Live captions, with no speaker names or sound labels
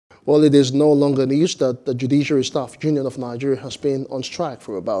Well, it is no longer news that the Judiciary Staff Union of Nigeria has been on strike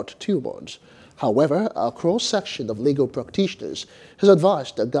for about 2 months. However, a cross-section of legal practitioners has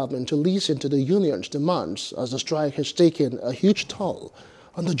advised the government to listen to the union's demands as the strike has taken a huge toll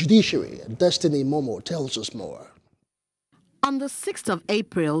on the judiciary. Destiny Momo tells us more. On the 6th of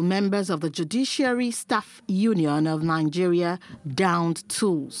April, members of the Judiciary Staff Union of Nigeria downed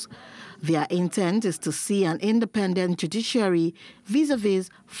tools. Their intent is to see an independent judiciary vis-à-vis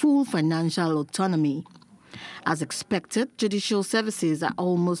full financial autonomy. As expected, judicial services are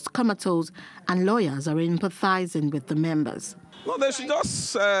almost comatose and lawyers are empathizing with the members. No, they should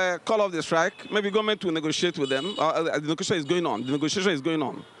just call off the strike. Maybe government will negotiate with them. The negotiation is going on. The negotiation is going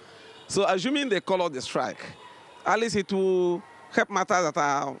on. So assuming they call off the strike, at least it will help matters that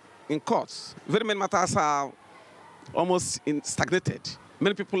are in courts. Very many matters are almost stagnated.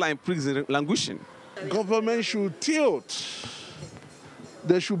 Many people are in prison languishing. Government should tilt.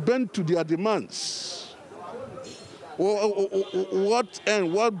 They should bend to their demands. What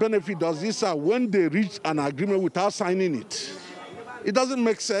benefit does this have when they reach an agreement without signing it? It doesn't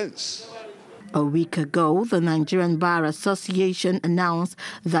make sense. A week ago, the Nigerian Bar Association announced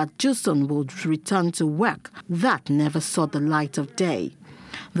that JUSUN would return to work. That never saw the light of day.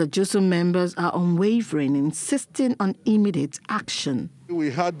 The JUSUN members are unwavering, insisting on immediate action. We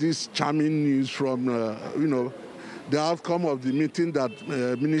had this charming news from, the outcome of the meeting that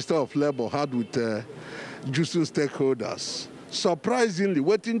Minister of Labour had with JUSUN stakeholders. Surprisingly,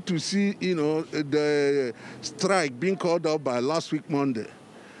 waiting to see, the strike being called out by last week Monday,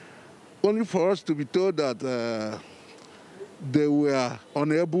 only for us to be told that they were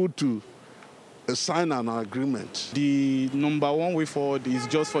unable to sign an agreement. The number one way forward is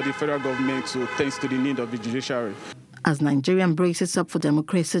just for the federal government to tend to the need of the judiciary. As Nigeria braces up for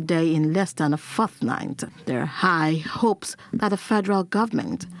Democracy Day in less than a fortnight, there are high hopes that the federal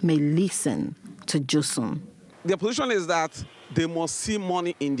government may listen to JUSUN. Their position is that they must see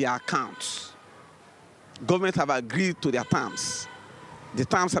money in their accounts. Government have agreed to their terms. The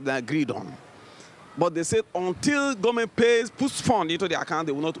terms have been agreed on. But they said until government puts funds into their account,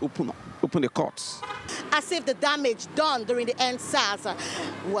 they will not open the courts. As if the damage done during the EndSARS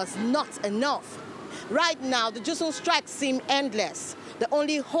was not enough. Right now, the JUSUN strike seems endless. The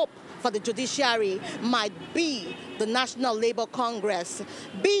only hope for the judiciary might be the National Labour Congress,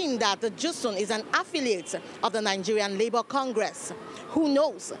 being that the JUSUN is an affiliate of the Nigerian Labour Congress. Who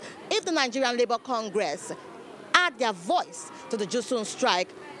knows, if the Nigerian Labour Congress add their voice to the JUSUN strike,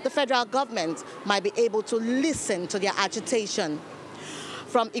 the federal government might be able to listen to their agitation.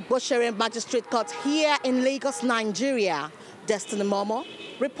 From Judiciary Magistrate Court here in Lagos, Nigeria, Destiny Momo,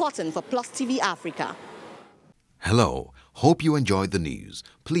 reporting for Plus TV Africa. Hello, hope you enjoyed the news.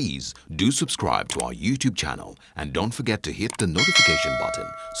 Please do subscribe to our YouTube channel and don't forget to hit the notification button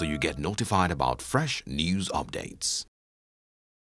so you get notified about fresh news updates.